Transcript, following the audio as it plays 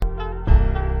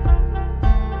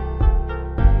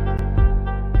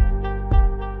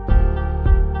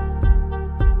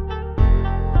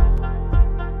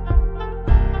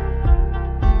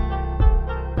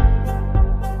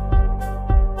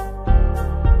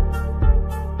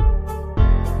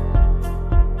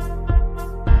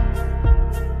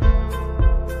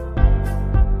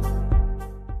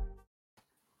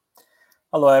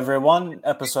Hello, everyone.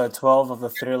 Episode 12 of the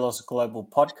Thrillos Global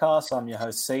Podcast. I'm your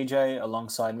host, CJ.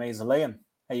 Alongside me is Liam.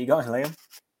 How you going, Liam?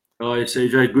 Oh, yeah,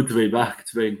 CJ, good to be back.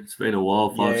 It's been a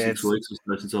while, 5-6 weeks or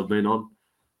so since I've been on.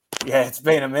 Yeah, it's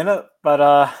been a minute,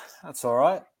 but that's all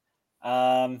right.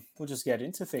 We'll just get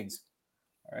into things,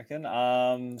 I reckon.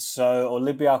 So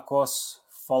Olympiakos,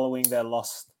 following their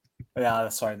loss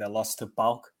to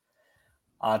Bulk,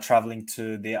 are traveling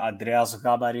to the Andreas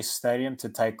Gabaris Stadium to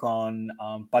take on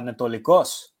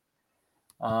Panetolikos.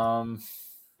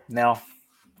 Now,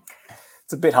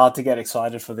 it's a bit hard to get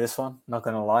excited for this one, not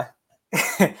going to lie.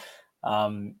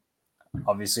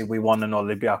 Obviously, we want an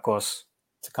Olympiakos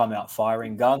to come out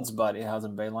firing guns, but it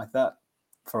hasn't been like that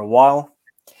for a while.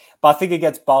 But I think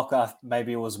against Balka,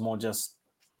 maybe it was more just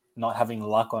not having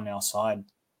luck on our side.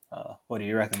 What do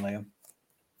you reckon, Liam?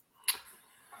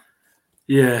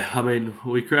 Yeah, I mean,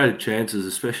 we created chances,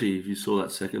 especially if you saw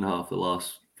that second half, the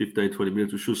last 15, 20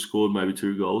 minutes. We should have scored maybe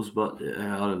 2 goals, but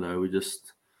yeah, I don't know. We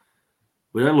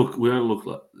don't look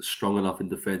like strong enough in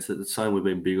defence. It's the same we've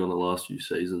been big on the last few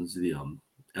seasons.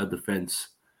 Our defence,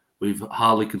 we've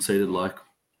hardly conceded like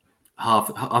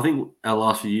half. I think our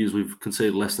last few years we've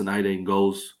conceded less than 18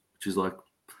 goals, which is like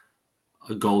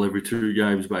a goal every 2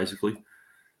 games basically.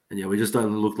 And yeah, we just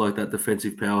don't look like that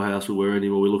defensive powerhouse we were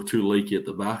anymore. We look too leaky at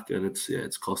the back, and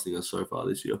it's costing us so far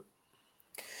this year.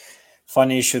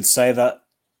 Funny you should say that,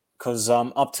 because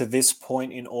up to this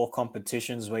point in all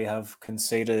competitions, we have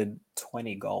conceded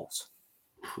 20 goals.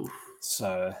 Oof.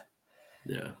 So,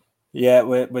 yeah,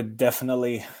 we're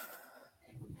definitely,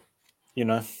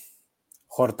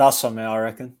 hortasome, I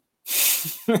reckon,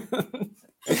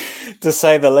 to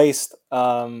say the least.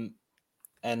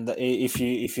 And if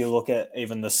you look at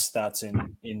even the stats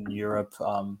in Europe,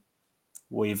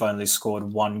 we've only scored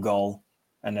 1 goal,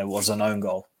 and it was an own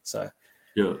goal. So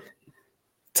yeah,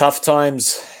 tough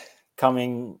times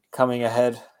coming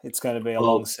ahead. It's going to be a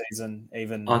long season.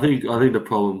 Even I think the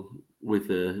problem with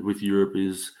Europe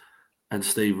is, and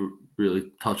Steve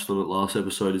really touched on it last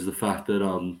episode, is the fact that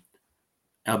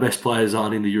our best players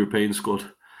aren't in the European squad.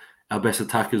 Our best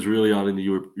attackers really aren't in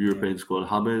the European squad.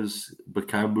 James,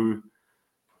 Bakambu.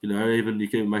 Even you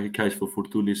can make a case for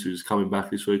Fortounis, who's coming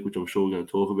back this week, which I'm sure we're going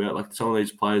to talk about. Like some of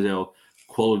these players, our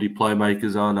quality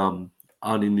playmakers aren't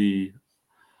in the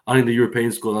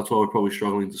European squad. That's why we're probably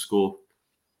struggling to score.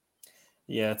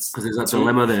 Yeah, because there's that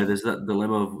dilemma there. There's that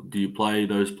dilemma of, do you play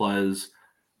those players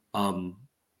in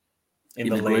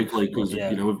the Greek league? Because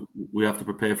we have to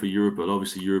prepare for Europe, but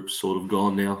obviously Europe's sort of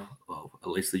gone now. Well, at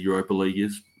least the Europa League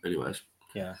is, anyways.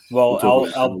 Yeah. Well,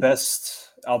 our best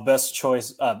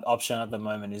choice option at the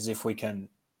moment is if we can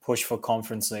push for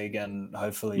Conference League, and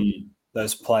hopefully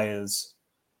those players.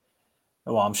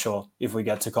 Well, I'm sure if we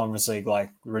get to Conference League, like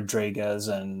Rodriguez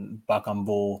and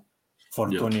Bakambu,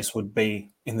 Fortounis would be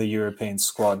in the European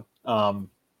squad. But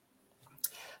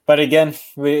again,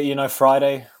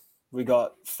 Friday we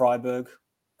got Freiburg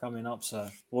coming up, so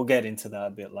we'll get into that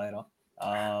a bit later.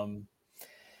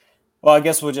 Well, I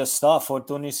guess we'll just start.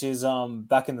 Fortounis is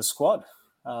back in the squad.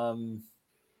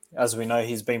 As we know,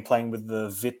 he's been playing with the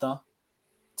Vita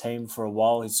team for a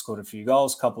while. He's scored a few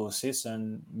goals, couple of assists,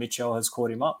 and Mitchell has caught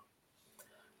him up.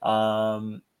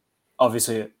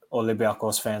 Obviously,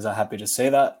 Olympiakos fans are happy to see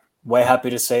that. We're happy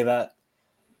to see that.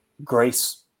 Greek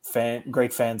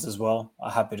fans as well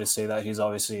are happy to see that. He's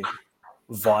obviously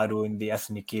vital in the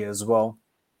Ethniki as well.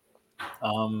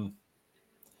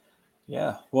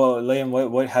 Yeah. Well,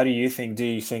 Liam, how do you think? Do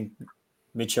you think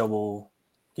Mitchell will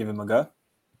give him a go?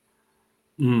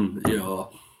 Yeah.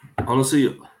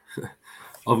 Honestly,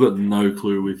 I've got no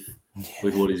clue with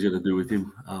what he's going to do with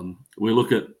him. We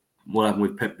look at what happened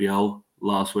with Pep Biel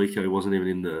last week. He wasn't even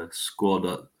in the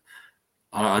squad.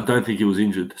 I don't think he was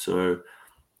injured, so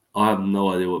I have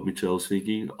no idea what Mitchell's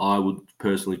thinking. I would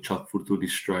personally chuck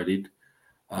Fortounis straight in.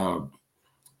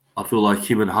 I feel like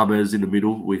him and James in the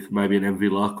middle with maybe an MV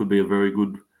Luck could be a very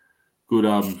good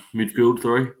midfield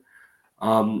three.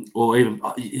 Or even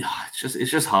it's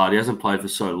just hard. He hasn't played for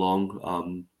so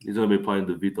long. He's only been playing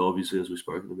the Vita, obviously, as we've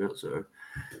spoken about. So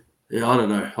yeah, I don't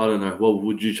know. Well,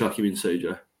 would you chuck him in,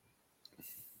 CJ?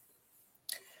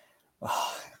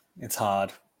 It's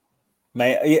hard.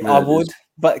 I would,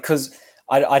 but because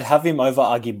I'd have him over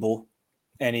Agibo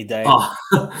any day.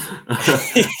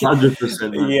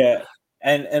 100%. Yeah,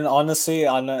 and honestly,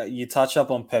 I know you touch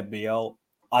up on Pep Biel.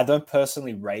 I don't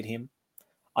personally rate him.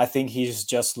 I think he's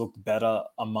just looked better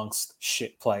amongst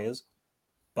shit players,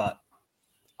 but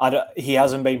he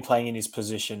hasn't been playing in his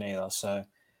position either. So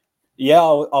yeah,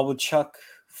 I would chuck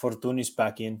Fortounis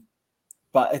back in,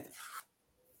 but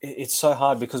it's so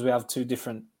hard because we have 2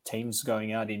 different teams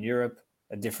going out in Europe,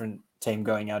 a different team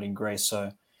going out in Greece.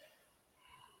 So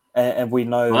and we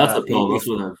know Well, that's that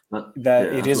the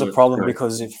problem. it is a problem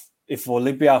because if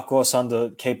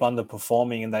Olympiakos keep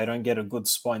underperforming and they don't get a good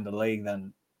spot in the league,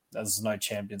 then there's no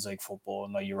Champions League football,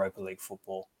 no Europa League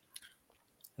football,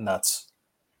 and that's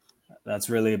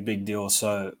really a big deal.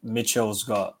 So Mitchell's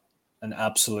got an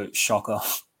absolute shocker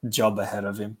job ahead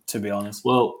of him, to be honest.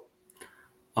 Well,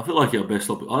 I feel like our best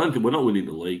I don't think we're not winning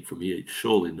the league from here.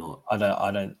 Surely not. I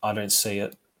don't see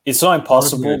it. It's not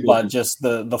impossible, but just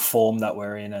the form that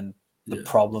we're in and the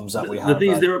problems that we have. The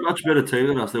thing is, they're a much better team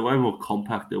than us. They're way more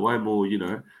compact. They're way more,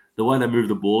 the way they move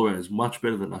the ball around is much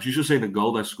better than us. You should have seen the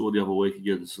goal they scored the other week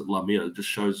against Lamia. It just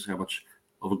shows how much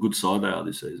of a good side they are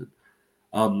this season.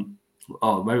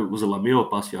 Maybe it was a Lamia or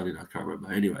Bastiani. I can't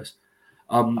remember. Anyways.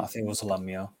 I think it was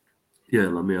Lamia. Yeah,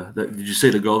 Lamia. Did you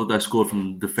see the goal that they scored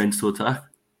from defence to attack?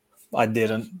 I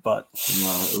didn't, but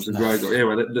no, it was a great goal.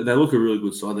 Anyway, they look a really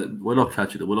good side. We're not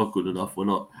catching it. We're not good enough. It's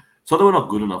not that we're not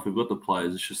good enough. We've got the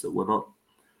players. It's just that we're not.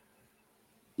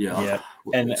 Yeah.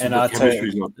 And I tell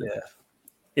you,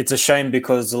 it's a shame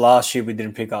because last year we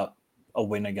didn't pick up a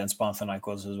win against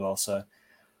Panetolikos as well. So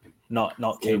not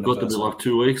keen. We've got to be like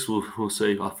 2 weeks. We'll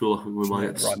see. I feel like we might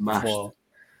get smashed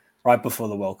right before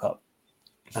the World Cup.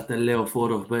 At the level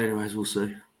 4, but anyways, we'll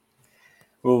see.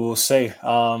 We'll see.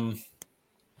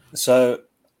 So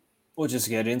we'll just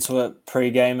get into it.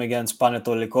 Pre-game against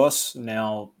Panetolikos.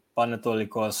 Now,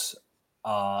 Panetolikos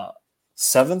are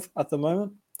 7th at the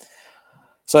moment.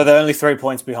 So they're only 3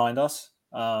 points behind us.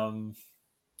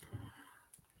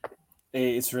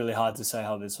 It's really hard to say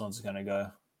how this one's going to go.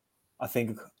 I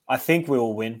think we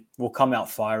will win. We'll come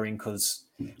out firing because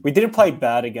we didn't play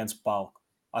bad against Bulk.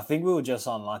 I think we were just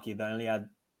unlucky. They only had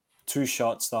 2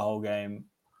 shots the whole game,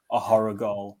 a horror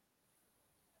goal.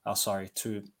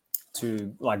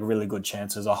 Two like really good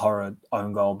chances, a horror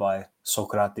own goal by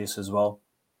Socrates as well.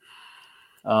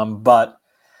 But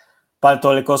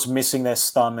Panetolikos missing their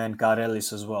star man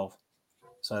Karelis as well.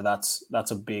 So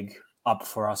that's a big up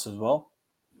for us as well.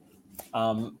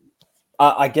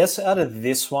 I guess out of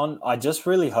this one, I just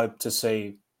really hope to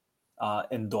see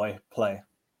Ndoye play.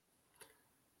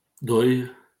 Doi.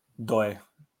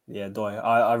 Yeah, Doi.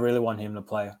 I really want him to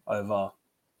play over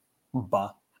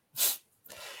Ba.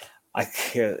 I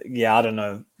don't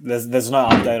know. There's no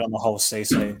update on the whole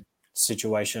CC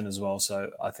situation as well, so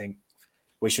I think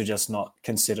we should just not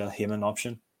consider him an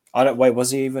option.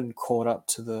 Was he even caught up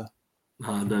to the...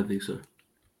 I don't think so.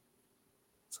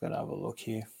 Let's go have a look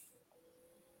here.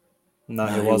 No,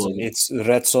 he wasn't. It's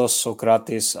Retsos,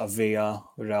 Socrates, Avia,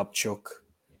 Rabchuk.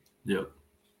 Yep.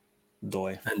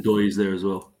 Doi. And Doi is there as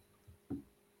well.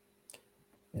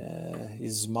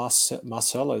 Is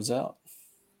Marcelo's out?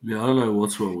 Yeah, I don't know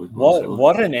what's wrong with Marcelo.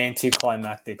 What an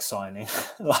anticlimactic signing.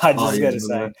 I just got to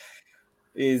say.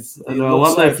 I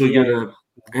wonder if we're going to...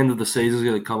 End of the season is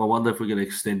going to come. I wonder if we're going to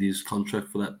extend his contract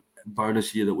for that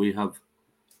bonus year that we have.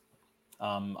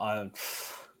 The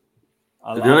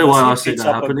only way I see that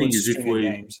happening is if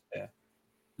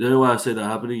The only way I see that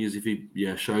happening is if he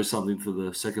shows something for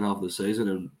the second half of the season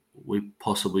and we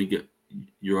possibly get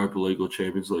Europa League or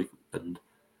Champions League. And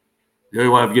the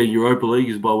only way of getting Europa League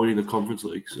is by winning the Conference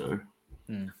League. So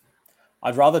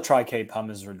I'd rather try keep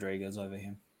James Rodriguez over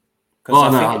him.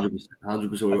 Oh, no,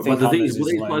 100%. But the thing is, will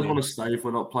these players want to stay if we're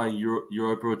not playing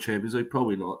Europa or Champions League?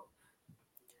 Probably not.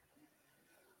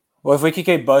 Well, if we could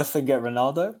keep both and get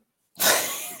Ronaldo.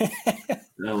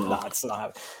 Nah, it's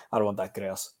not. I don't want that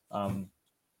grass.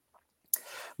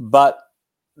 But,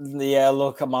 yeah,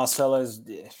 look, Marcelo's...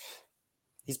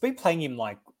 He's been playing him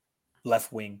like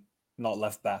left wing, not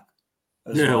left back.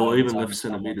 Or even left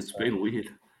centre mid. It's been weird.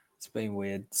 It's been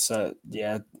weird. So,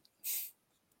 yeah,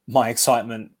 my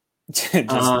excitement...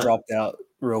 just dropped out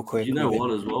real quick. You know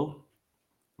what as well?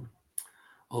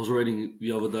 I was reading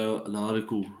the other day an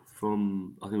article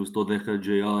from, I think it was Dodeka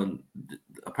GR, and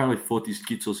apparently Fotis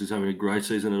Kitsos is having a great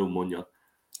season at Omonia.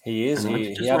 He is.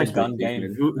 He had a gun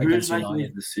game. Who's making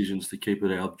these decisions to keep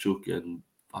it Alpchuk and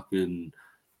fucking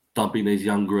dumping these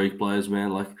young Greek players, man?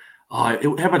 Like, how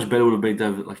much better would it have been to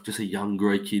have like just a young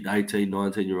Greek kid, 18,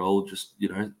 19-year-old, just,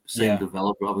 see him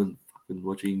develop rather than fucking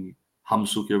watching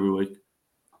Hamsuk every week?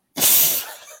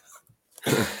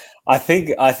 I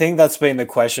think that's been the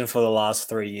question for the last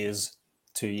 3 years,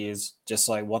 2 years. Just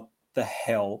like, what the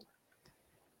hell?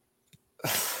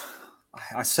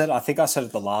 I think I said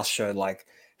at the last show, like,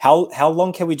 how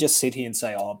long can we just sit here and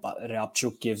say, but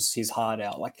Rabchuk gives his heart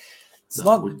out? Like,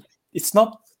 it's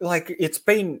not like it's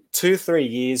been 2-3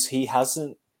 years. He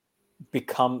hasn't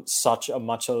become such a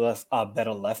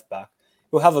better left back.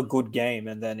 He'll have a good game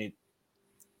and then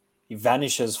he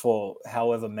vanishes for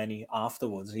however many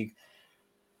afterwards. He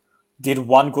did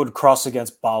one good cross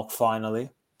against Bulk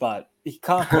finally, but he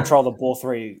can't control the ball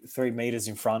 3 meters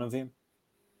in front of him.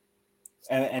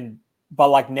 But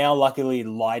like now, luckily,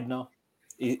 Leidner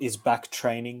is back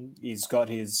training. He's got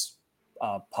his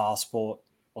passport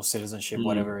or citizenship,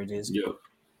 whatever it is. Yeah.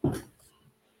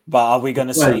 But are we going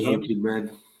to see him? Kid,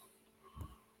 man.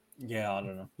 Yeah, I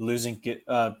don't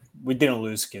know. We didn't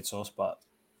lose Kitsos, but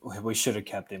we should have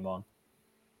kept him on.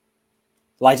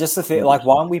 Like just the thing, like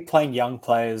why aren't we playing young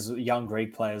players, young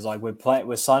Greek players? Like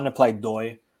we're starting to play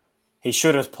Doi. He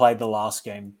should have played the last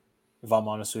game, if I'm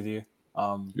honest with you.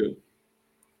 Yeah.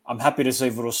 I'm happy to see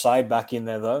Vrusai back in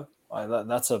there though.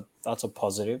 That's a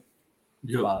positive.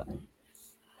 Yeah. But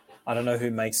I don't know who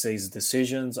makes these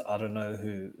decisions. I don't know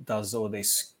who does all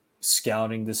these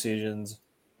scouting decisions.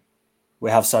 We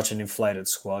have such an inflated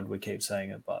squad. We keep saying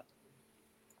it, but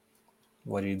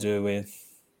what do you do with?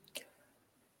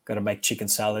 Got to make chicken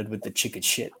salad with the chicken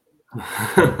shit.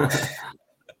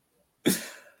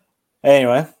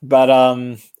 Anyway, but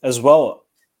as well,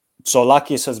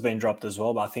 Solakis has been dropped as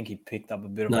well, but I think he picked up a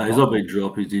bit of. No, he's not been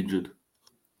dropped. He's injured.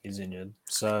 He's injured.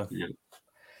 So, yeah.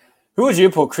 Who would you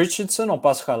put, Christensen or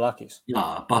Paskalakis?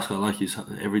 Nah,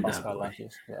 Paskalakis every day.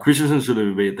 Yeah. Christensen shouldn't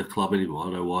even be at the club anymore. I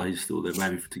don't know why he's still there.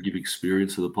 Maybe to give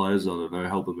experience to the players. I don't know,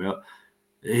 help them out.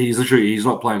 He's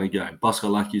not playing a game.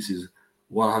 Paskalakis is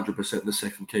 100% the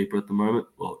second keeper at the moment.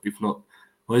 Well, if not,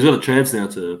 he's got a chance now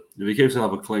to, if he keeps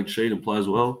another clean sheet and plays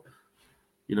well,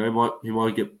 he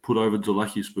might get put over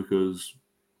Zolakis because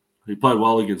he played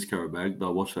well against Karabag. I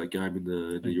watched that game in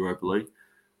the Europa League.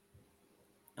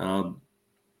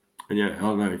 And yeah, I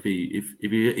don't know if he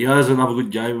has another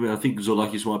good game. I think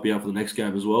Zolakis might be out for the next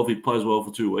game as well. If he plays well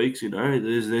for 2 weeks,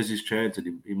 there's his chance that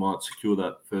he might secure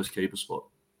that first keeper spot.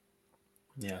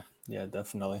 Yeah,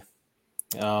 definitely.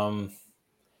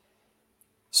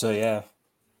 So yeah,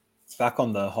 back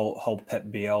on the whole Pep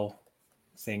BL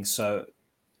thing. So,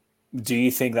 do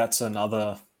you think that's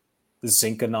another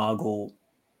Zinkernagel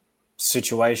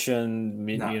situation?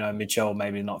 No. Mitchell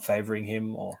maybe not favouring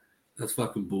him, or that's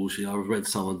fucking bullshit. I read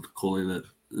someone calling it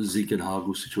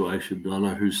Zinkernagel situation. I don't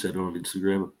know who said it on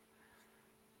Instagram.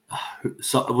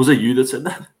 Was it you that said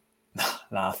that?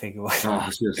 No, I think it was. I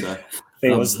was going to say.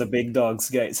 It was the Big Dogs,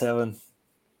 Gate 7.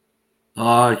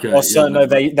 Oh, okay. Also, no,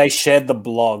 they shared the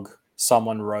blog.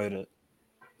 Someone wrote it.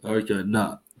 Okay,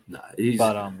 no. No.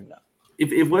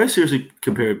 If we're seriously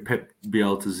comparing Pep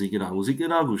BL to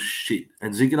Zinkernagel's shit,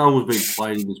 and Zinkernagel's been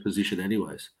played in his position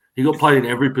anyways. He got played in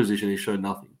every position. He showed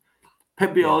nothing.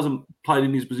 Pep BL hasn't played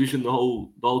in his position the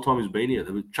whole time he's been here.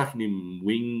 They were chucking him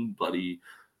wing, bloody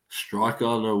striker. I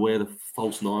don't know where the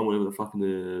false nine, whatever the fucking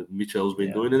the Mitchell's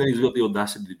been doing, and then he's got the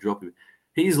audacity to drop him.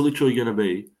 He's literally going to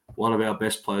be one of our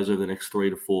best players over the next 3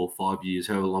 to 4 or 5 years,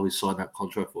 however long he's signed that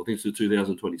contract for. I think it's to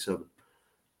 2027.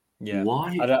 Yeah.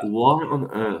 Why on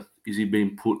earth is he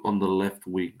being put on the left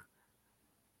wing?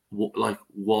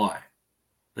 Why?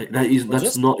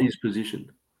 That's not his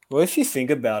position. Well, if you think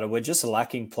about it, we're just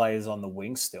lacking players on the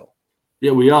wing still.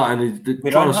 Yeah, we are, and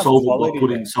they're trying to solve it by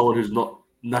putting someone who's not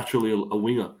naturally a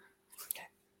winger.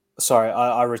 Sorry,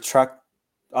 I retract.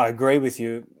 I agree with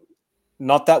you.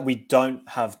 Not that we don't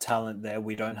have talent there.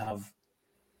 We don't have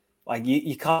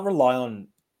you can't rely on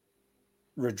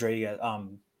Rodriguez,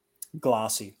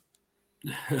 Glassy,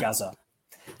 Gaza,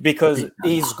 because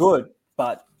he's good,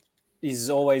 but he's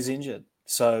always injured.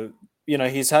 So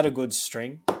he's had a good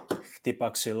string.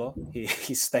 Tipak Silo, he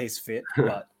stays fit,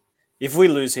 but if we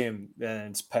lose him,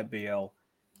 then it's Pep BL.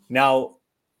 Now,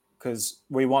 because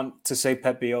we want to see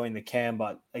Pep BL in the camp,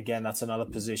 but again, that's another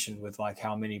position with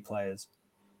how many players.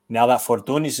 Now that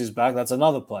Fortunis is back, that's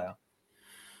another player.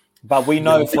 But we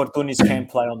know Fortunis can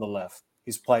play on the left.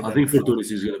 He's played. I think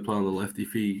Fortunis is going to play on the left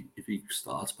if he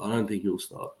starts, but I don't think he'll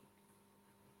start.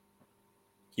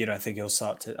 You don't think he'll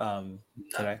start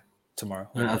today? Tomorrow?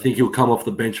 I think he'll come off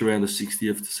the bench around the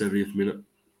 60th to 70th minute.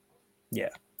 Yeah.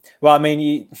 Well, I mean,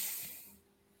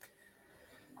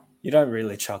 you don't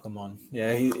really chuck him on.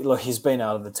 Yeah, he's been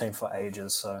out of the team for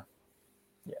ages, so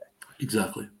yeah.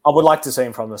 Exactly. I would like to see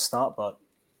him from the start, but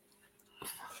I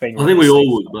think we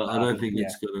all would, but I don't think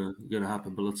it's gonna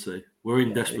happen. But let's see. We're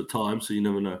in desperate times, so you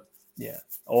never know. Yeah.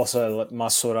 Also,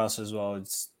 Masouras as well.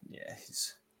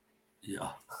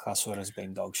 Masouras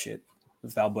been dog shit.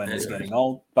 Valbuena's getting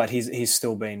old, but he's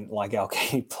still been our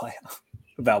key player.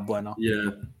 Valbuena.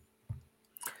 Yeah.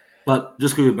 But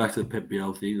just going back to the Pep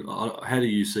BL thing, how do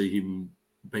you see him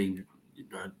being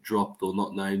dropped or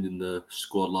not named in the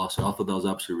squad last year? I thought that was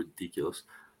absolutely ridiculous.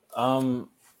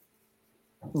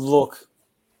 Look,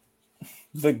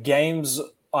 the games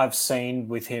I've seen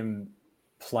with him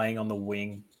playing on the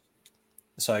wing,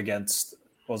 so against,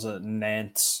 was it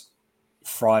Nantes,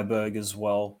 Freiburg as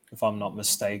well, if I'm not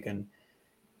mistaken,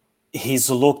 he's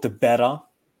looked better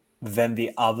than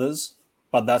the others,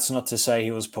 but that's not to say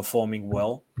he was performing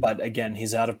well. But again,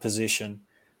 he's out of position.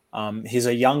 He's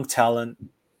a young talent.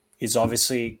 He's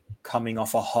obviously coming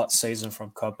off a hot season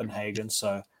from Copenhagen,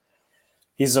 so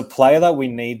he's a player that we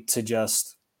need to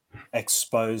just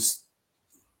expose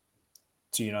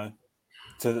to,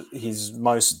 to his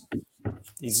most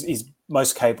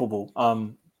capable.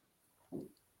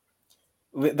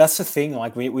 That's the thing.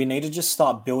 Like we need to just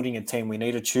start building a team. We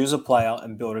need to choose a player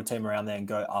and build a team around there and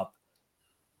go up.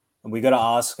 And we got to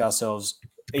ask ourselves,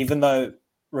 even though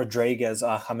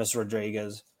James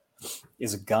Rodriguez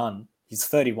is a gun, he's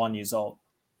 31 years old.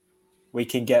 We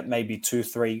can get maybe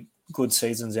 2-3 good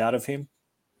seasons out of him,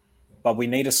 but we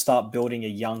need to start building a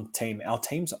young team. Our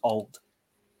team's old.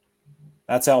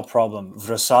 That's our problem.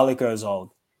 Vrsaljko is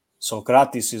old.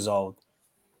 Sokratis is old.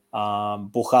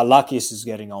 Bouchalakis is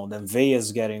getting old. And V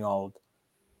is getting old.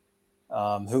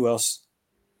 Who else?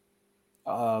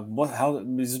 How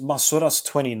is Masuras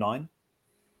 29?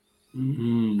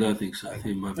 Don't think so.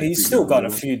 He's still got a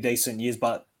few decent years,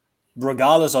 but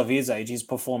regardless of his age, he's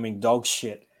performing dog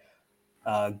shit.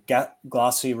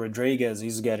 Glassy Rodriguez,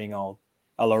 he's getting old.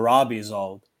 Al Arabi is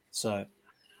old. So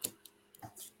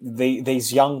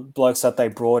these young blokes that they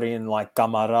brought in, like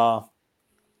Kamara,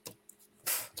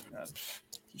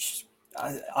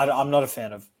 I'm not a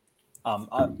fan of.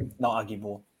 Not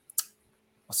Agibor.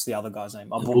 What's the other guy's name?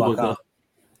 Abubakar.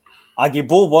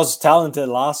 Agibor was talented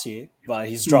last year, but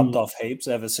he's dropped off heaps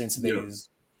ever since these,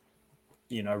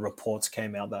 reports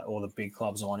came out that all the big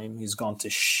clubs want him. He's gone to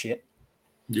shit.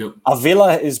 Yep.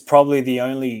 Avila is probably the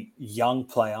only young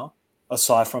player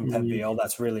aside from Pep Biel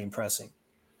that's really impressing.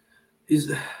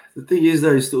 The thing is,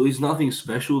 though, he's nothing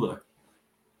special though.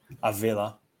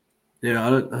 Avila. Yeah,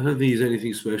 I don't think he's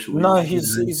anything special. No,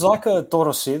 he's like a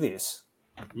Torosidis.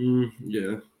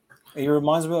 Yeah. He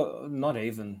reminds me of, not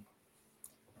even.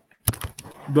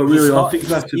 But really, I think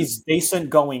he's decent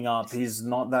going up. He's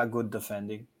not that good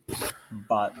defending,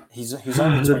 but he's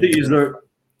only. The thing is, though,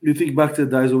 you think back to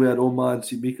the days where we had Omar and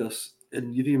Tsimikas,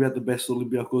 and you think about the best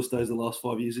Olympiakos days the last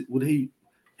 5 years. Would he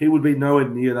would be nowhere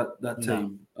near that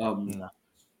team. No.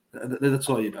 That's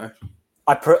all you know.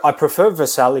 I prefer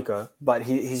Vrsaljko, but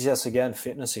he's just again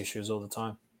fitness issues all the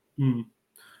time.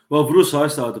 Well,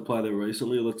 Vrsaljko started to play there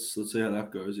recently. Let's see how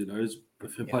that goes. He's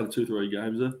played 2-3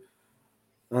 games there.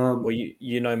 Well,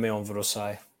 you know me on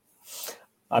Vrsaljko.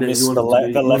 I miss the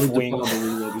left wing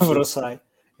Vrsaljko.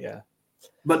 Yeah.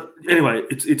 But anyway,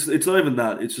 it's not even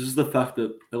that. It's just the fact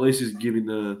that at least he's giving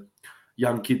the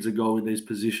young kids a go in these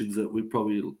positions that we're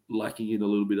probably lacking in a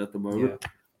little bit at the moment. Yeah.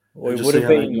 Well, it would have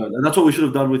been, and that's what we should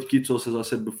have done with Kitsos, as I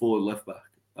said before, left back.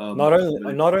 Not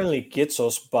only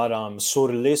Kitsos, but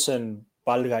Surlis and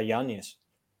Balgayanis.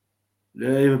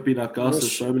 Yeah, even Panathinaikos.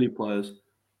 There's so many players.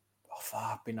 Oh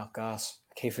fuck, Panathinaikos.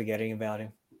 I keep forgetting about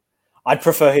him. I'd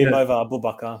prefer him over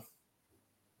Abubakar.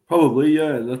 Probably,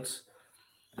 yeah.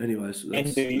 Anyways. Not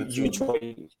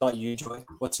Ujoy.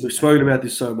 We've spoken about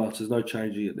this so much. There's no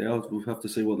changing it now. We'll have to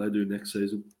see what they do next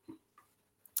season.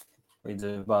 We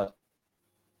do, but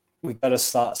we got to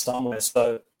start somewhere.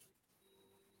 So,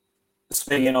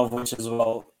 speaking of which as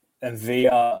well,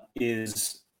 Envia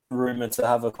is rumored to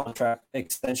have a contract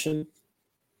extension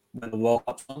when the World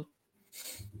Cup's on.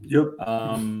 Yep. I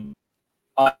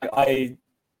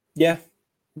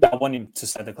want him to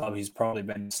stay at the club. He's probably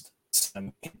been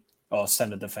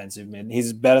center defensive mid.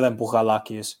 He's better than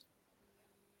Bouchalakis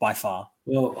by far.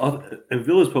 Well,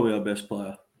 Envilla's probably our best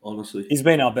player. Honestly, he's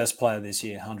been our best player this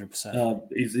year, 100%.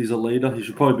 He's a leader. He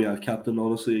should probably be our captain.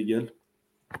 Honestly, again.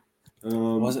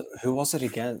 Who was it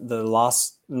again? The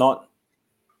last, not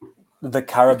the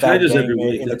Carabao game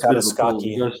in the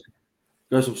Karaiskaki.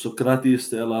 Goes from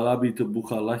Sokratis to El Arabi to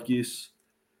Bouchalakis.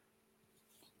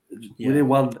 We need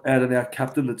one out and out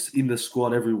captain that's in the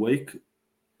squad every week,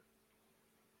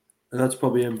 and that's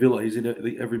probably Envilla. He's in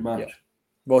every match. Yeah.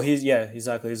 Well,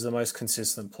 exactly. He's the most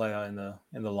consistent player in the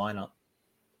lineup.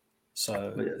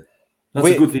 So that's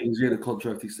a good thing. He's getting a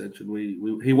contract extension.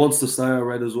 He wants to stay our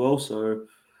red as well. So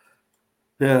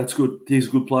yeah, that's good. He's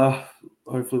a good player.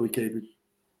 Hopefully, we keep him.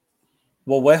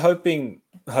 Well, we're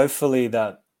hopefully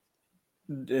that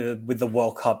with the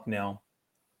World Cup now,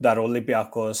 that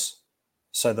Olympiakos.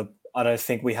 So I don't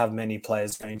think we have many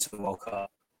players going to the World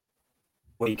Cup.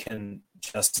 We can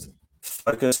just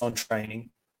focus on training.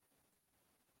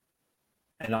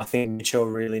 And I think Mitchell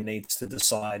really needs to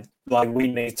decide, we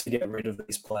need to get rid of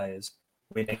these players.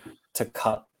 We need to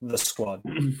cut the squad.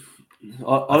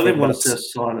 I don't even want to see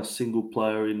us sign a single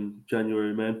player in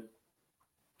January, man.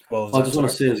 Well, I just want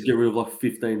to see us get rid of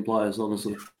 15 players,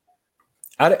 honestly.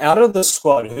 Out of the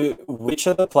squad, which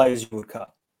are the players you would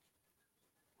cut?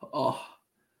 Oh,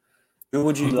 Who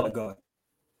would you let go?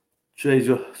 geez,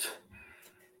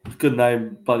 good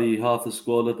name, buddy. Half the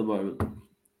squad at the moment.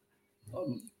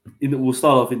 We'll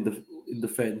start off in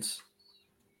defence.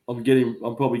 I'm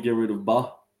probably getting rid of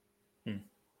Ba.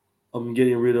 I'm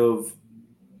getting rid of.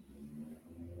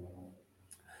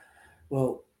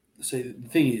 Well, see, the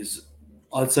thing is,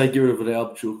 I'd say get rid of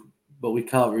Alpchuk, but we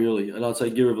can't really. And I'd say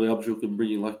get rid of Alpchuk and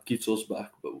bring in like Gitsos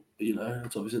back, but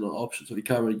it's obviously not an option, so we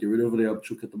can't really get rid of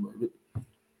Alpchuk at the moment.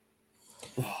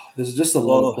 There's just a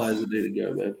lot of players that need to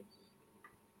go, man.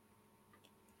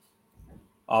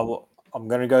 I'm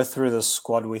going to go through the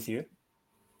squad with you,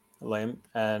 Liam,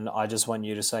 and I just want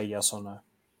you to say yes or no.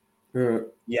 Right.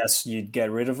 Yes, you'd get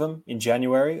rid of them in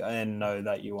January, and no,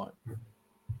 that you won't.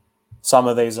 Some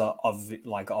of these are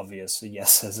obvious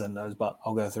yeses and nos, but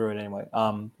I'll go through it anyway.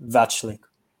 Vachlik.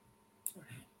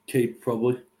 Keep,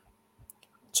 probably.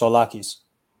 Tsolakis.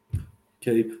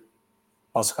 Keep.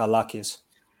 Paskalakis.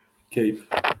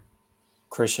 Keep.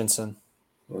 Christensen.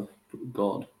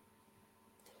 Gone.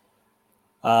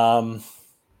 Papa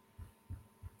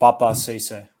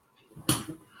Cisse.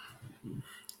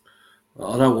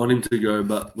 I don't want him to go,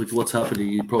 but with what's happening,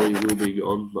 he probably will be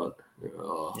gone. But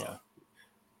yeah,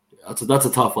 that's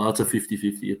a tough one. That's a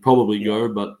 50-50. He'd probably go,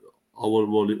 but I'd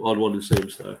want to see him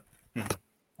stay.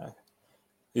 Okay.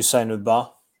 Usain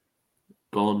Udba.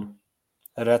 Gone.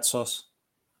 Retsos.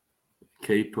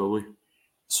 Keep, probably.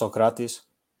 Socrates.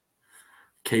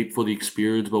 Keep for the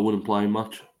experience, but wouldn't play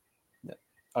much. Yeah.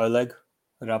 Oleg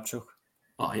Rabchuk.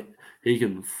 Oh, he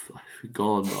can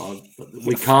gone.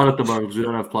 We can't at the moment because we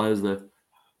don't have players there.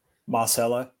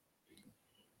 Marcelo.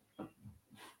 I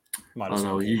don't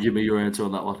know. You give me your answer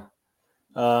on that one.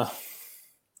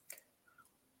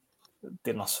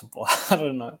 Didn't I support? I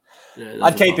don't know. Yeah,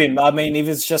 I'd keep him. I mean, if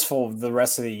it's just for the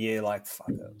rest of the year, like fuck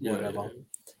it, whatever.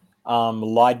 Yeah.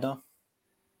 Leidner.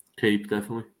 Keep,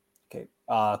 definitely. Okay.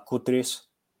 Kutris.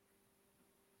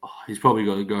 Oh, he's probably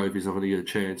got to go if he's not going to get a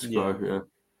chance. Yeah. Go, yeah.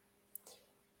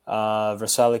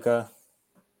 Veselika.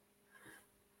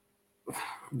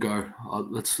 Go.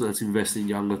 Let's invest in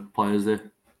younger players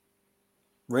there.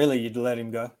 Really, you'd let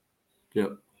him go?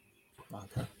 Yep.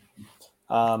 Okay.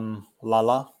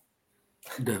 Lala.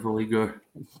 Definitely go.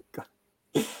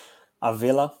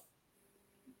 Avila.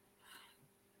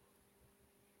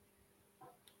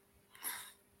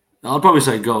 I'd probably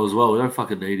say go as well. We don't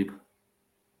fucking need him.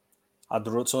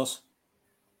 Adrutsos.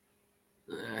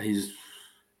 He's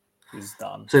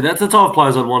done. See, that's the type of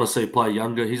players I'd want to see play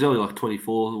younger. He's only like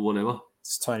 24 or whatever.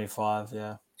 It's 25,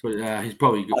 yeah. So, yeah, he's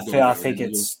probably good. I think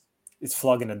it's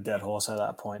flogging a dead horse at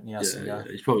that point. He has to go. Yeah,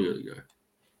 he's probably going to go.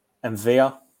 And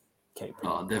Via, keep.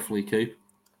 Oh, definitely keep.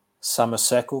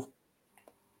 Samaseku.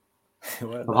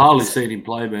 I've hardly seen him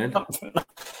play, man.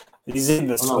 He's in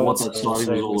the I don't know what that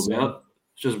signing was all about.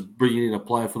 It's just bringing in a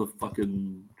player for the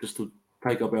fucking just to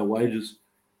take up our wages.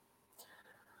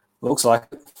 Looks like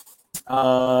it.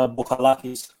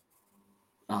 Bukhalakis.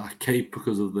 Keep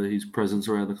because of his presence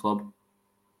around the club.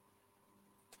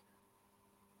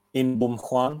 In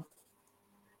Bumhuan.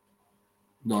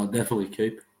 No, definitely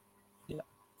keep. Yeah.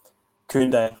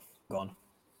 Kunde, gone.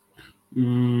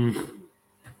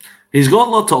 He's got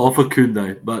a lot to offer,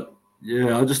 Kunde, but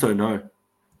yeah, I just don't know.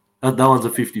 That one's a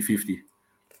 50-50.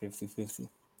 50-50.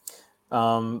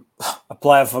 A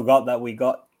player forgot that we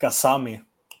got Kasami.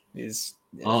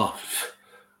 Oh,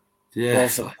 yeah.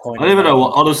 I don't even know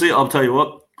what. Honestly, I'll tell you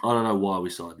what. I don't know why we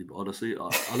signed him. Honestly,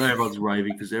 I know everyone's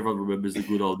raving because everyone remembers the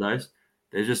good old days.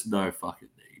 There's just no fucking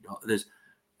need.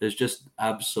 There's just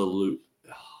absolute.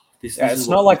 It's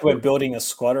not like we're building a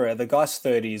squad around. The guy's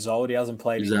 30 years old. He hasn't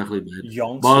played. Exactly, man.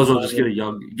 Yonks, might as well just get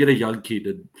a young kid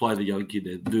and play the young kid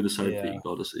and do the same thing.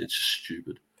 Honestly, it's just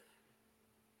stupid.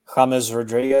 James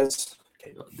Rodriguez.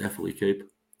 Keep. Definitely keep.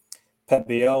 Pep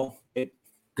Biel.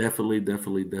 Definitely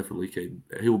keep.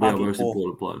 He'll be our most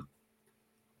important player.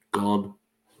 Gone.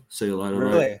 See you later,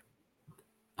 really? Mate.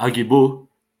 Agibu.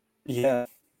 Yeah.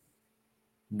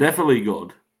 Definitely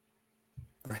gone.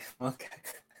 Okay.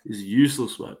 He's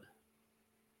useless, mate.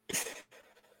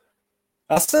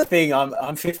 That's the thing. I'm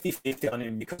 50-50 on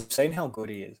him because I've seen how good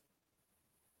he is.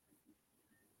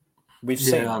 We've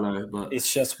seen. I know, but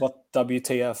it's just what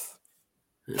WTF.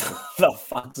 Yeah. The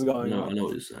fuck's going on? I know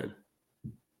what you're saying.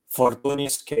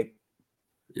 Fortunis, keep.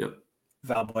 Yep.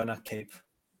 Valbuena, keep.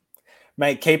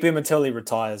 Mate, keep him until he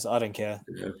retires. I don't care.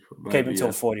 Yeah, maybe, keep him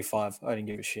until 45. I don't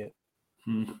give a shit.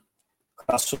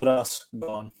 Kasuras,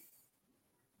 gone.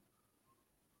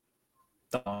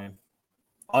 Done.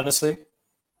 Honestly,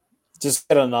 just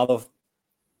get another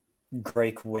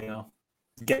Greek winger.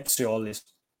 Get Siolis.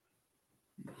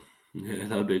 Yeah,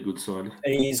 that'd be a good sign.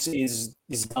 He's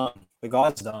done. The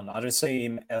guy's done. I don't see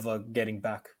him ever getting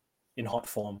back in hot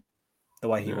form the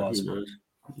way he was. Who knows?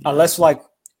 Unless, like,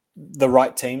 the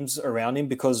right teams around him,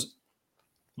 because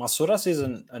Masouras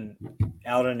isn't an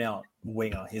out-and-out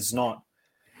winger. He's not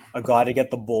a guy to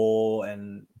get the ball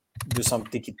and do some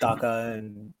tiki-taka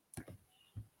and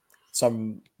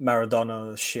some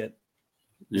Maradona shit.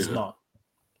 He's not.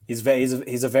 He's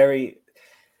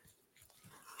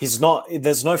not.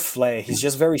 There's no flair. He's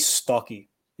just very stocky.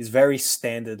 He's very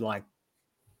standard, like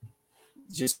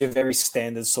just a very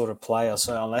standard sort of player.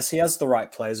 So unless he has the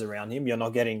right players around him, you're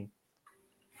not getting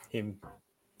him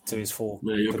to his full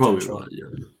you're potential. Probably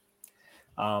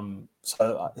right,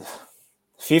 So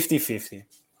 50-50,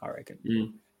 I reckon.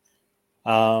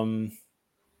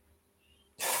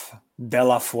 De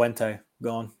La Fuente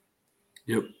gone.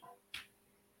 Yep.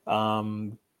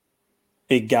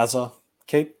 Big Gaza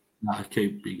keep. Nah,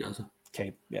 keep Big Gaza.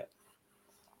 Keep, yeah.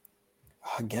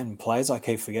 Again, players I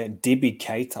keep forgetting. Dibi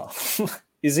Keita.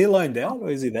 Is he loaned out or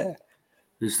is he there?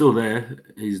 He's still there.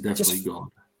 He's definitely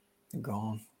gone.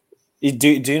 Gone. Do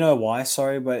you know why?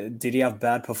 Sorry, but did he have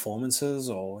bad performances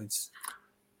or it's?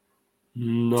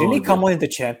 No. Didn't he come on in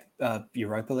the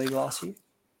Europa League last year?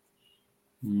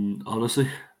 Honestly,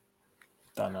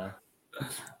 don't know.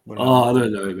 I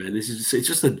don't know, man. It's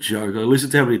just a joke. I listen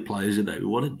to how many players are there.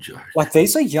 What a joke! Like,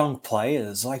 these are young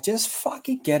players. Like, just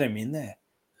fucking get them in there.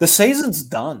 The season's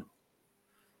done.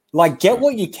 Like, get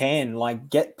what you can. Like,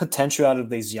 get potential out of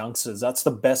these youngsters. That's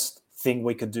the best thing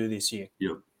we could do this year.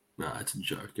 Yep. No, it's a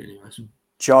joke, anyways.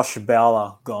 Josh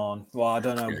Bowler gone. Well, I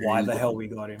don't know why the hell we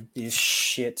got him. He's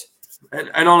shit.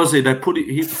 And honestly, they put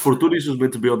Fortounis was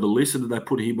meant to be on the list, and they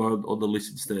put him on the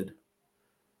list instead.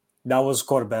 That was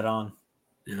Corberan.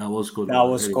 Yeah, that was good. That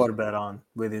was Corberan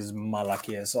with his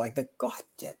Malakias. Like, the god,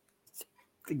 yeah.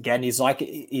 Again, he's like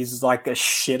a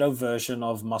shitter version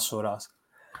of Masouras.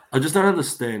 I just don't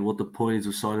understand what the point is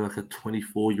of signing like a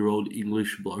 24-year-old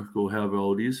English bloke or however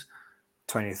old he is.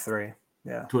 23.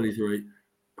 Yeah. 23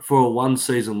 for a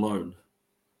one-season loan.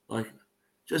 Like,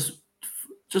 just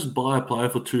buy a player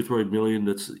for 2-3 million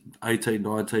that's 18,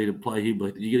 19 and play him.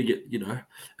 Like, you're going to get,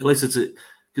 at least it's it.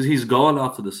 Because he's gone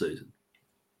after the season.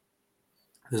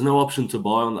 There's no option to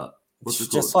buy on that. It's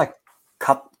just like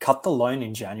cut the loan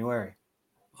in January.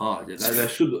 Oh, yeah, they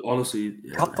should honestly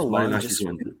cut the loan. Just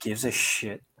gives a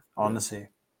shit, honestly.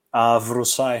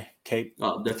 Vrusai, keep.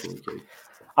 Oh, definitely keep.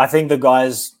 I think the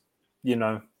guy's,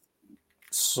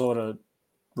 sort of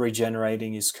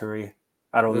regenerating his career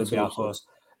at Olympiakos.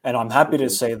 And I'm happy to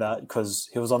say that because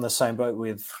he was on the same boat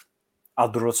with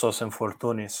Adroutsos and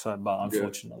Fortounis, but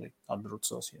unfortunately,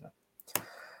 Adroutsos,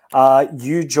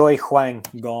 Yu Joy Huang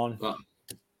gone.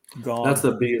 Gone. That's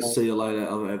the biggest see you later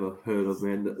I've ever heard of,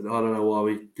 man. I don't know why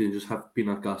we didn't just have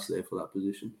Panathinaikos there for that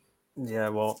position. Yeah,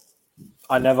 well,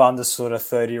 I never understood a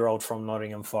 30-year-old from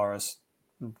Nottingham Forest.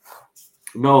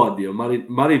 No idea.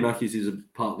 Marinakis is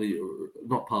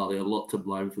not partly, a lot to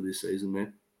blame for this season,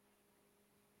 man.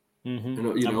 Mm-hmm.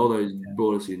 And, although he's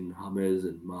brought us in James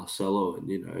and Marcelo,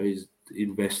 and he's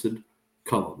invested.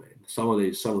 Come on, man. Some of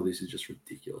this is just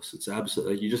ridiculous. It's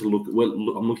absolutely. Like, you just look.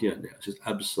 I'm looking at it now. It's just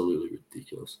absolutely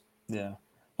ridiculous. Yeah.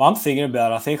 Well, I'm thinking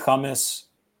about it. I think James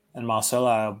and Marcelo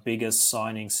are our biggest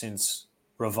signings since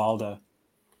Rivaldo.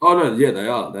 Oh no, yeah, they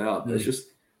are. They are. It's just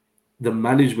the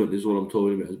management is what I'm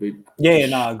talking about.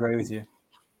 I agree with you.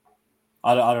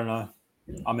 I don't know.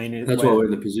 I mean, that's why we're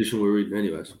in the position we're in,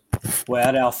 anyways. We're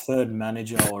at our third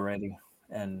manager already,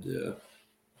 and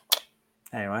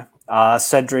anyway,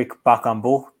 Cedric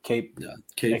Bakambu keep.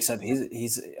 Except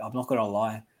he's. I'm not gonna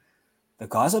lie, the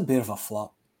guy's a bit of a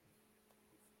flop.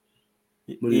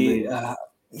 What do you mean?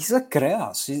 He's a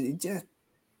grass.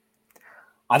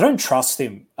 I don't trust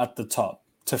him at the top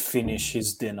to finish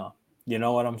his dinner. You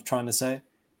know what I'm trying to say?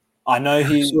 I know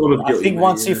I think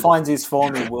once he finds his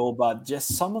form, he will. But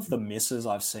just some of the misses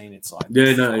I've seen, it's like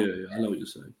I know what you're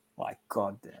saying. Like,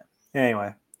 goddamn.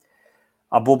 Anyway,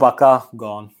 Abubakar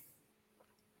gone.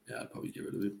 Yeah, I'd probably get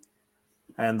rid of him.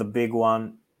 And the big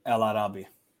one, El Arabi.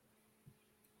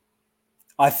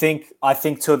 I think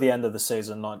till the end of the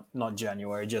season, not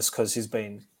January, just because he's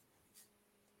been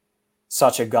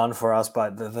such a gun for us.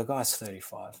 But the guy's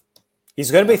 35. He's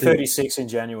going to be 36 in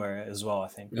January as well, I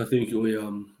think. I think we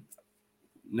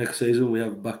next season we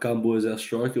have Bakambu as our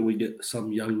striker. We get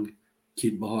some young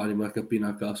kid behind him, like a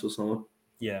Panathinaikos or someone.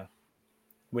 Yeah.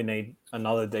 We need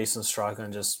another decent striker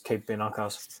and just keep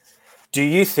Panathinaikos. Do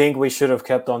you think we should have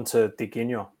kept on to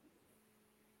Tiquinho?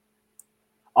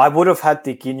 I would have had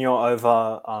Tiquinho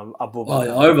over Abubakar.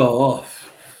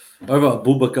 Over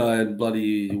Abubakar and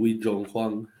bloody Wee Jong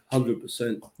Huang,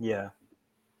 100%. Yeah.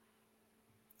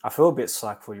 I feel a bit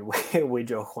slack for you, Wee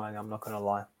Jong Huang, I'm not going to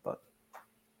lie. But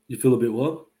You feel a bit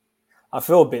what? I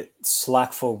feel a bit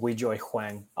slack for Weijoi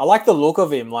Huang. I like the look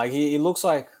of him. Like he looks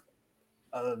like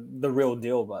the real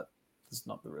deal, but it's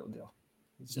not the real deal.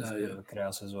 He's just a bit of a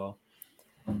kraus as well.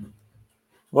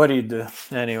 What do you do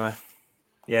anyway?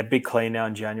 Yeah, big clean now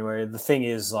in January. The thing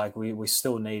is, like, we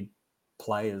still need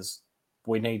players.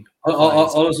 We need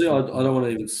players. Honestly, I don't want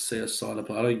to even see us sign up.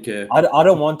 I don't care. I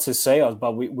don't want to see us,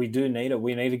 but we do need it.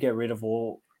 We need to get rid of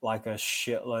all like a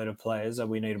shitload of players that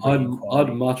we need to bring in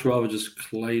quality. I'd much rather just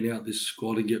clean out this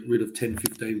squad and get rid of 10,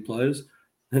 15 players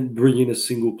and bring in a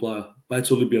single player.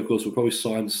 Bates Olympiakos will probably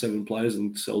sign 7 players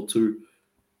and sell 2.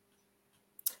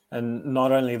 And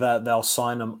not only that, they'll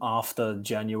sign them after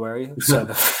January. So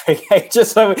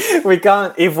just so we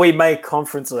can't. If we make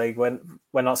Conference League, when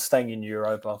we're not staying in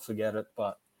Europa, forget it.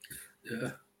 But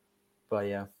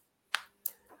yeah.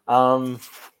 I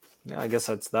guess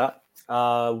that's that.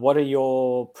 What are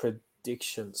your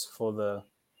predictions for the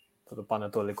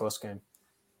Panetolikos game?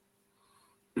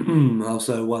 I'll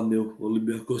say 1-0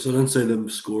 Olympiakos. I don't see them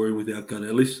scoring without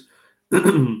Ganelis.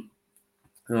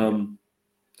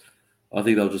 I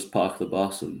think they'll just park the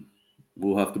bus and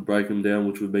we'll have to break them down,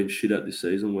 which we've been shit at this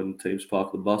season when teams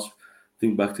park the bus.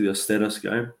 Think back to the Asteras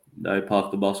game. They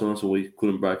parked the bus on us and we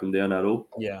couldn't break them down at all.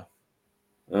 Yeah.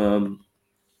 So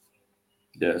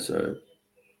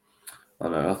I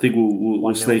don't know. I think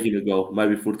we'll sneak in a goal.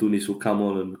 Maybe Fortunis will come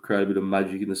on and create a bit of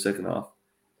magic in the second half.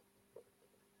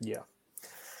 Yeah.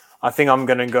 I think I'm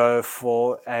going to go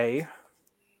for I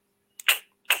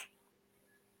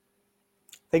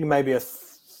think maybe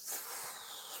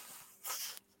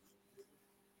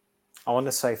I want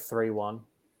to say 3-1.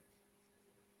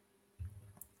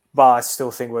 But I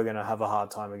still think we're going to have a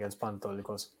hard time against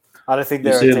Panetolikos. I don't think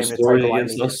they're a team scoring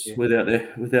against us without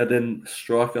their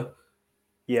striker.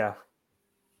 Yeah.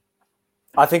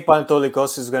 I think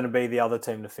Panetolikos is going to be the other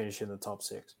team to finish in the top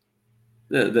 6.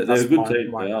 Yeah, they're a good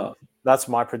team. They are. That's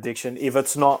my prediction. If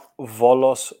it's not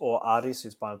Volos or Aris,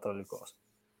 it's Panetolikos.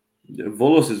 Yeah,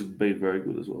 Volos has been very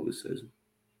good as well this season.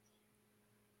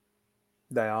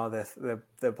 They are.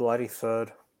 They're bloody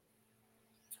third.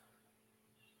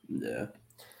 Yeah.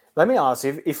 Let me ask,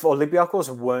 if Olympiakos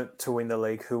weren't to win the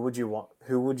league, who would you want?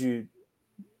 Who would you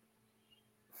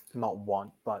not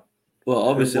want, but... Well,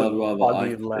 obviously I'd rather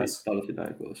Ike beat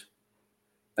Panathinaikos.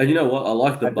 And you know what? I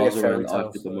like the buzz around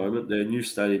Ike at the moment. Their new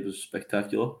stadium is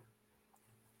spectacular.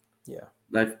 Yeah.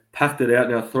 They've packed it out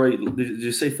now. Did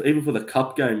you see, even for the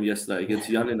cup game yesterday against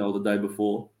Yanino the day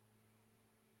before?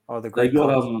 Oh, the they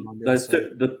got they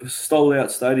stole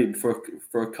out stadium for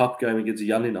a cup game against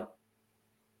Yanina.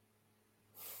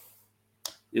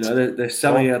 You know, they're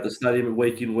selling out the stadium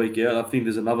week in, week out. I think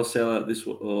there's another sellout this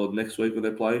or next week when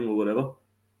they're playing or whatever.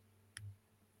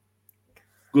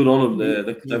 Good on them there.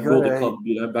 They brought the club,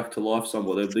 back to life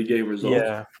somewhat. They're getting results.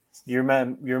 Yeah, you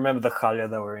remember the Khalya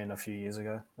that were in a few years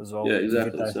ago as well. Yeah,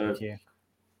 exactly. So,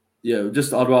 yeah,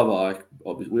 just I'd rather Ike.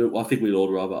 Obviously, I think we'd all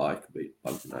rather Ike beat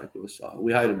Panetolikos.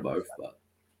 We hate them both, but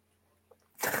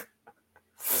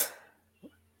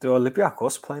do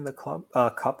Olympiakos play in the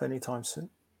cup anytime soon?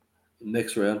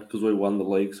 Next round, because we won the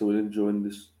league, so we didn't join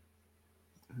this.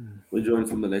 We joined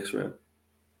from the next round.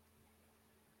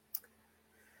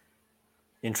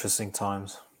 Interesting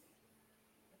times.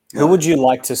 Who would you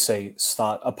like to see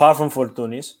start? Apart from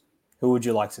Fortunis, who would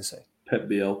you like to see? Pep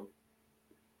Biel.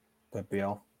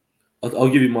 I'll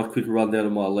give you my quick rundown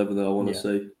of my 11 that I want to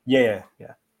see. Yeah.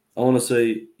 I want to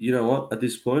see, you know what, at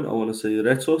this point, I want to see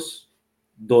Retsos,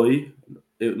 Doi,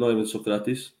 not even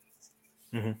Socrates.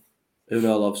 Mm-hmm. Even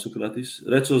though I love Socrates.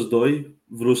 Retsos, Doi,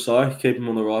 Vrusai, keep him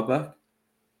on the right back.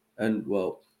 And,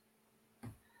 well,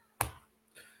 I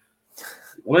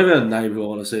don't even name who I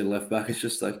want to see in left back. It's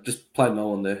just play no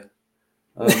one there.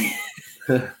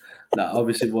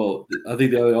 Obviously, I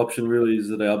think the only option really is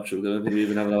Realchuk. I don't think we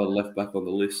even have another left back on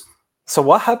the list. So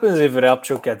what happens if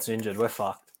Realchuk gets injured? We're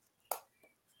fucked.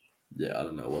 Yeah, I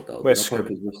don't know what they'll do.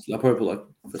 They'll probably put like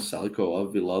Vasilico or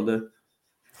Villar there.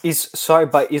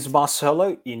 Is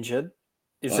Marcelo injured?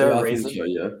 Is there a reason? Think so,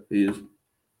 yeah, he is.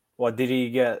 What, did he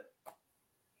get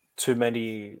too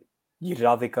many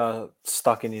Radika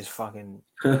stuck in his fucking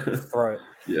throat?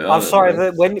 Yeah, I'm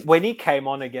sorry. When he came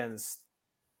on against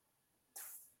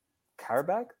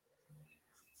Karabakh,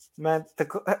 man,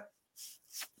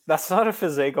 that's not a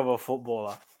physique of a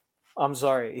footballer. I'm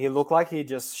sorry. He looked like he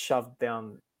just shoved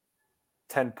down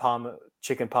 10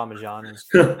 chicken parmesanas.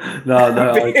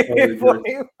 No. He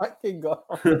fucking got.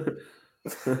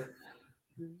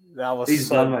 That was he's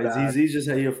so done, bad. mate. He's just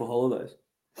here for holidays.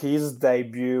 His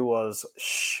debut was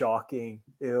shocking.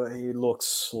 He looked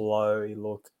slow. He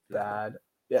looked bad.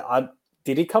 Yeah,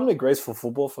 did he come to Greece for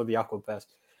football for the Aquapest?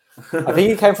 I think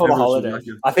he came for the Everyone's holiday. like,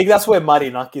 I think that's where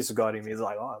Panetolikos got him. He's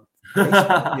like, oh,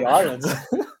 the islands.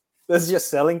 That's your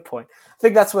selling point. I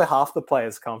think that's where half the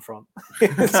players come from.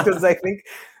 It's because they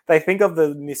think of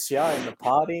the Nisya and the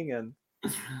partying, and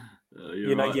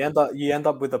right. you end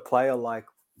up with a player like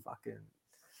fucking,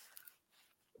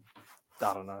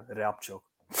 I don't know, Rapchuk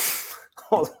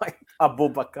or like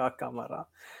Abubakar Kamara.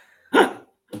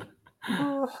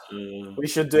 We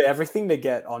should do everything to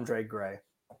get Andre Gray.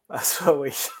 That's what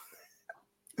we should.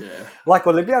 Yeah. Like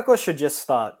Olympiakos should just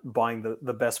start buying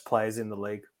the best players in the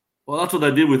league. Well, that's what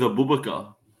they did with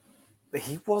Abubakar.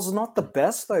 He was not the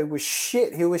best though. He was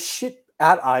shit. He was shit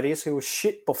at Aris. He was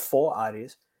shit before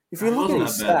Aris. If you look at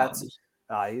his stats, he's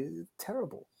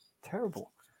terrible.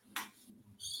 Terrible.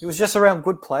 He was just around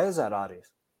good players at Aris.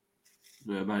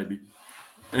 Yeah, maybe.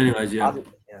 Anyways, yeah.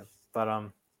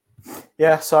 But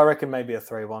yeah, so I reckon maybe a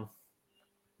 3-1.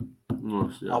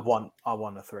 Nice, yeah. I want a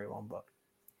 3-1, but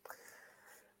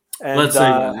let's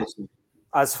see.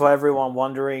 As for everyone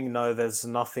wondering, no, there's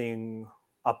nothing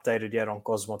updated yet on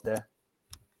Cosmote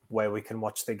where we can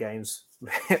watch the games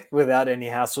without any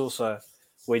hassle. So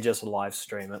we just live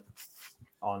stream it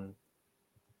on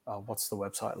what's the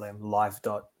website, Liam?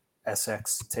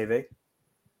 live.sx.tv.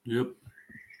 Yep.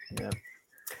 Yeah.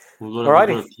 We've got a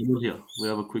comment here. We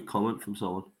have a quick comment from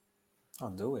someone. Oh,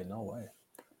 do we? No way.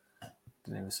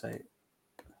 Didn't even say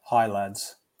hi,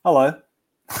 lads. Hello.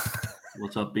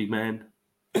 What's up, big man?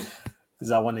 Is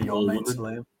that one of your mates,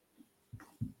 Liam?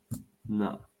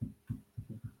 No.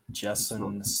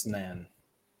 Jason Snan.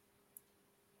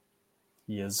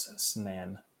 Yes,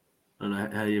 Snan. I don't know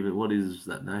how you. What is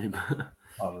that name? I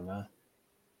don't know.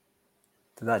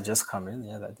 Did that just come in?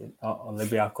 Yeah, that did. Oh,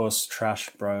 Olympiakos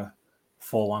trash, bro.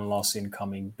 4-1 loss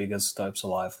incoming. Biggest dopes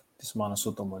alive.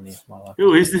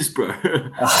 Who is this, bro?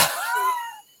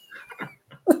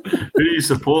 Who do you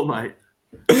support, mate?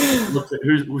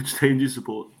 Which team do you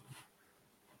support?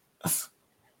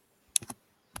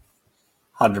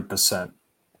 100%.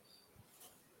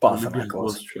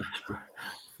 Panetolikos. Trash, bro.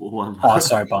 4-1. Oh,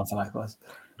 sorry, Panetolikos.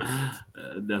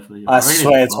 Definitely. I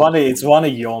swear, it's one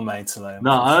of your mates, Liam.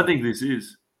 No, I don't think this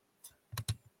is.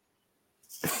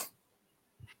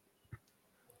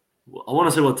 I want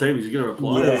to see what team he's going to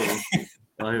reply to.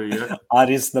 Oh, here we go.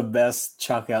 Aris the best.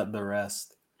 Chuck out the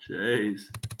rest. Jeez.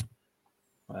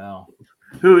 Wow.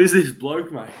 Who is this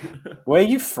bloke, mate? Where are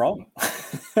you from?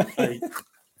 Hey,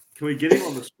 can we get him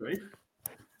on the stream?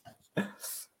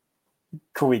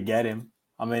 Could we get him?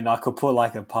 I mean, I could put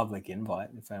like a public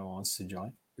invite if anyone wants to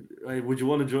join. Hey, would you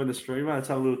want to join the stream, mate? Let's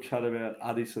have a little chat about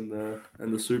Addis and the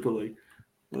Super League.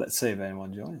 Let's see if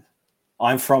anyone joins.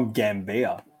 I'm from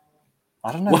Gambia.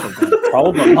 I don't know if they're going to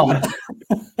troll or not.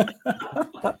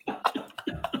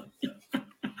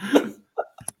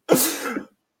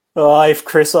 Oh, if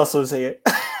Christos was here.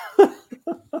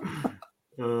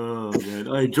 Oh, man.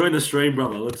 Hey, join the stream,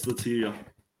 brother. Let's hear you.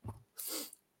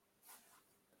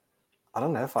 I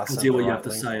don't know if I Let's see what you have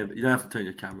to say. You don't have to turn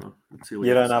your camera on. Let's see what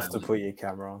you don't have to put your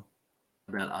camera on.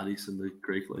 About Addis and the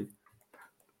Greek League.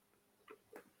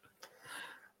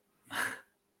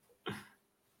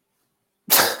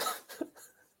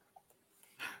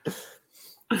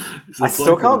 I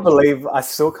still can't believe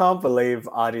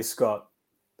Addis got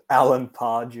Alan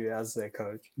Pardew as their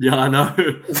coach. Yeah, I know.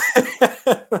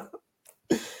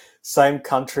 Same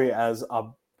country as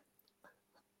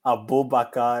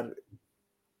Abubakar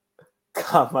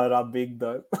Kamara Big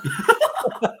Dope.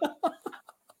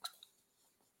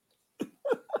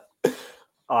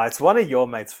 Oh, it's one of your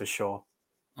mates for sure.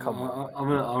 Come on.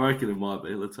 I reckon it might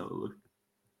be. Let's have a look.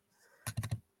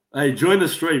 Hey, join the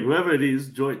stream. Whoever it is,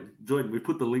 join. We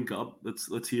put the link up.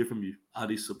 Let's hear from you,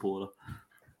 Addis supporter.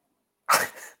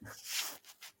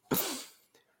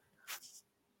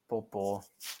 Ball.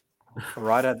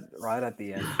 Right at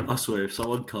the end. I swear, if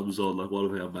someone comes on like one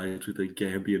of our mates with a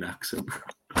Gambian accent,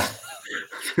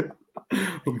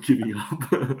 I'm giving up.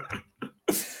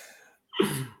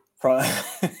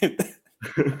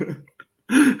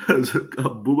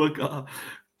 Abubakar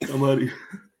Kamari.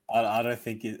 I don't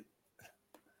think it.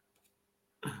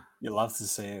 You love to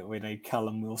see it. We need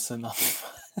Callum Wilson up.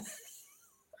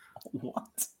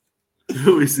 What?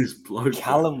 Who is this bloke?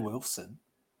 Callum Wilson.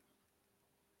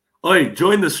 Oi,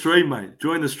 join the stream, mate.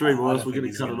 Join the stream, or else we're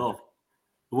going to cut it off.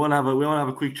 We want to have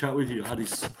a quick chat with you,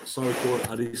 Addis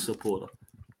supporter.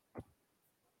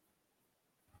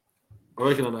 I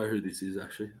reckon I know who this is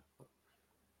actually.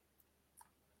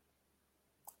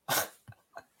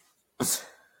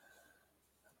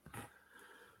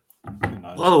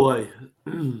 By the way,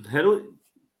 how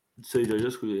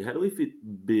do we fit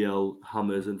BL,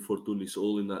 Hammers, and Fortunis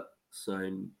all in that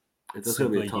same? That's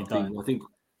going to be a tough thing. I think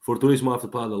Fortounis might have to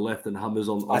play on the left and Humber's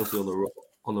obviously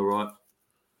on the right.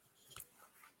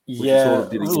 Yeah,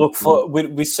 sort of look,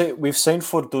 we've seen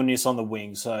Fortounis on the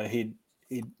wing, so he'd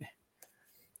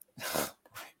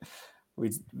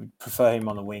we'd prefer him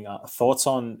on the wing. Thoughts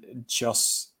on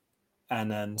Joss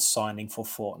Annan signing for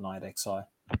Fortnite XI?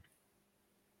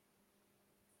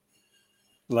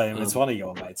 Liam, it's one of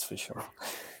your mates for sure.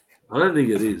 I don't think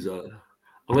it is.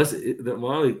 Unless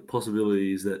my only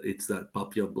possibility is that it's that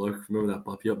Papia bloke. Remember that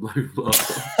Papia bloke?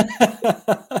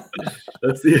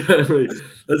 That's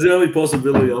the only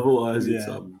possibility. Otherwise, it's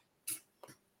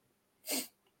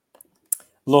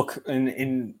Look,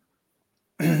 in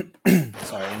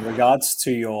sorry, in regards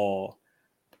to your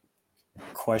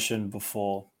question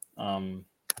before,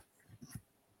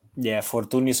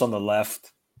 Fortounis on the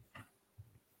left,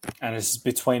 and it's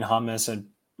between Hummus and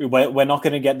we're not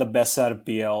going to get the best out of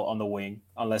BL on the wing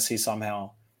unless he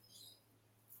somehow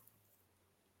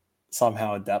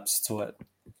adapts to it.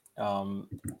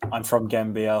 I'm from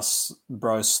Gambia,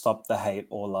 bro. Stop the hate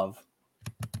or love.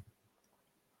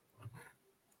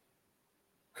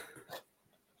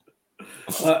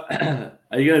 Are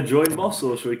you going to join, boss,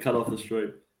 or should we cut off the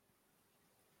stream?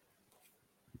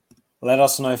 Let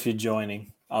us know if you're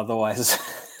joining. Otherwise,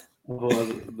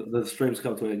 the stream's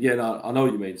come to an end. Yeah, no, I know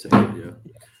what you mean, Sam. Yeah.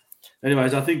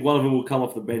 Anyways, I think one of them will come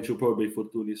off the bench. He'll probably be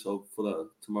Fortounis for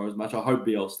tomorrow's match. I hope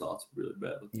BL starts really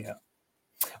badly. Yeah.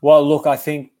 Well, look, I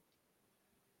think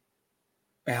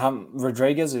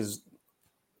Rodriguez is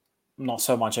not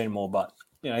so much anymore, but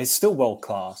he's still world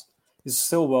class. He's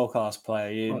still a world class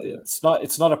player. It's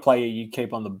not a player you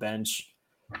keep on the bench.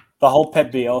 The whole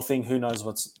Pep BL thing, who knows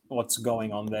what's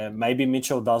going on there? Maybe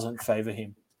Mitchell doesn't favor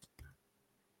him.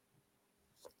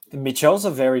 Mitchell's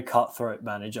a very cutthroat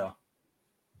manager.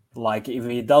 Like, if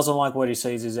he doesn't like what he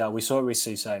sees, he's out. We saw it with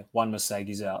Cisse. One mistake,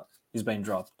 he's out. He's been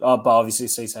dropped. But obviously,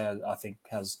 Cisse, I think,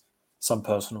 has some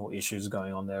personal issues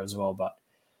going on there as well. But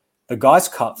the guy's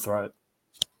cutthroat.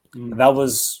 That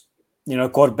was,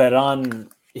 Corberan,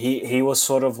 he was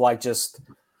sort of like just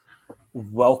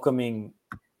welcoming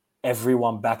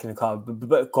everyone back in the club.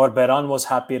 But Corberan was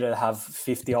happy to have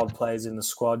 50-odd players in the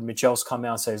squad. Michel's come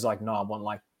out and says, like, no, I want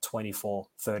like 24,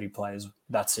 30 players.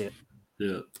 That's it.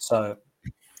 Yeah. So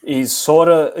he's sort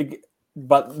of,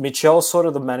 but Michel's sort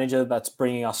of the manager that's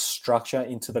bringing us structure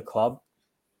into the club.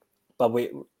 But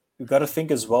we've got to think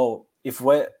as well, if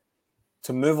we're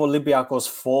to move Olympiakos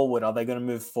forward, are they going to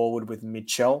move forward with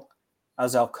Michel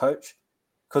as our coach?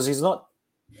 Because he's not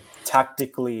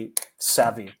tactically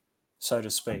savvy, so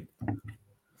to speak.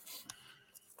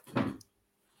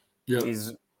 Yeah.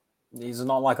 He's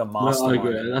not like a mastermind. No, I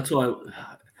agree. That's why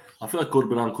I feel like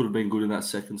Corberan could have been good in that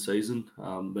second season.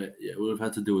 But yeah, we would have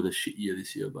had to deal with a shit year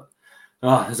this year. But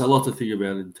there's a lot to think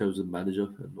about in terms of manager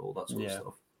and all that sort of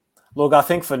stuff. Look, I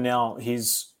think for now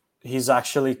he's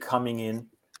actually coming in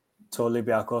to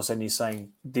Olympiakos and he's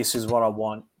saying, this is what I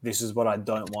want, this is what I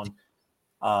don't want.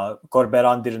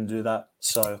 Corberan didn't do that.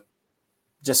 So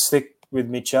just stick with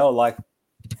Michel. Like,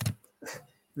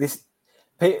 this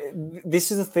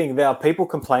is the thing. There are people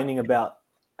complaining about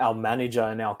our manager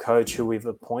and our coach who we've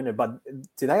appointed, but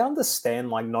do they understand,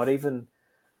 like, not even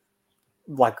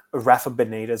like Rafa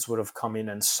Benitez would have come in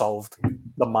and solved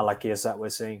the malakias that we're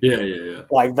seeing? Yeah.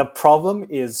 Like, the problem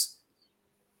is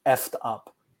effed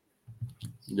up.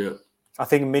 Yeah. I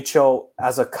think Mitchell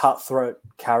as a cutthroat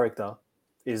character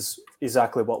is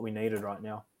exactly what we needed right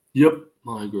now. Yep,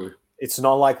 I agree. It's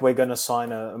not like we're going to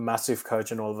sign a massive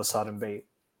coach and all of a sudden be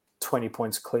 20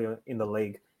 points clear in the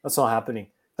league. That's not happening.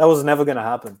 That was never going to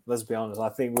happen. Let's be honest. I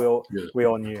think we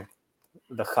all knew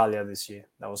the Khalia this year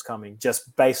that was coming,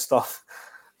 just based off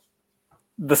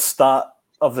the start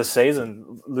of the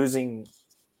season, losing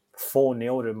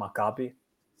 4-0 to Maccabi.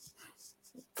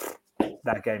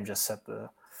 That game just set the...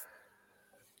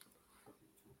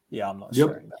 Yeah, I'm not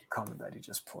sharing that comment that he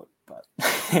just put. But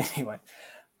anyway,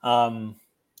 I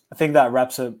think that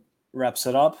wraps it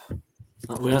up.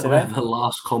 We have the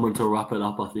last comment to wrap it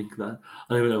up, I think. That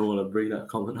I don't even want to bring that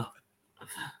comment up.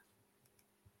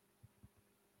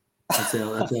 That's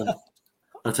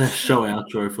our show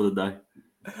outro for the day.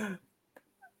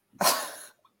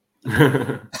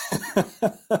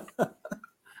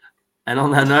 And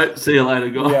on that note, see you later,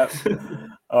 guys. Yep.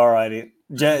 All righty.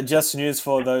 Just news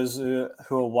for those who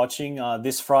are watching.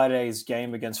 This Friday's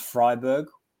game against Freiburg,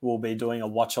 we'll be doing a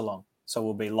watch-along. So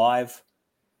we'll be live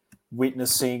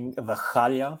witnessing the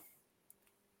Khalia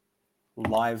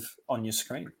live on your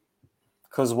screen.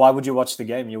 Because why would you watch the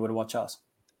game? You would watch us.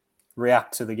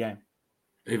 React to the game.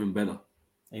 Even better.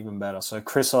 So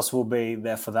Christos will be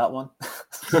there for that one.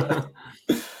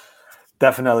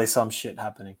 Definitely some shit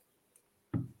happening.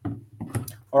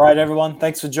 All right, everyone.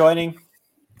 Thanks for joining.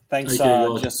 Thanks, Take care,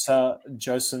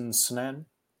 Josen Snan.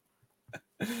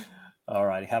 All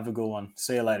right. Have a good one.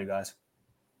 See you later, guys.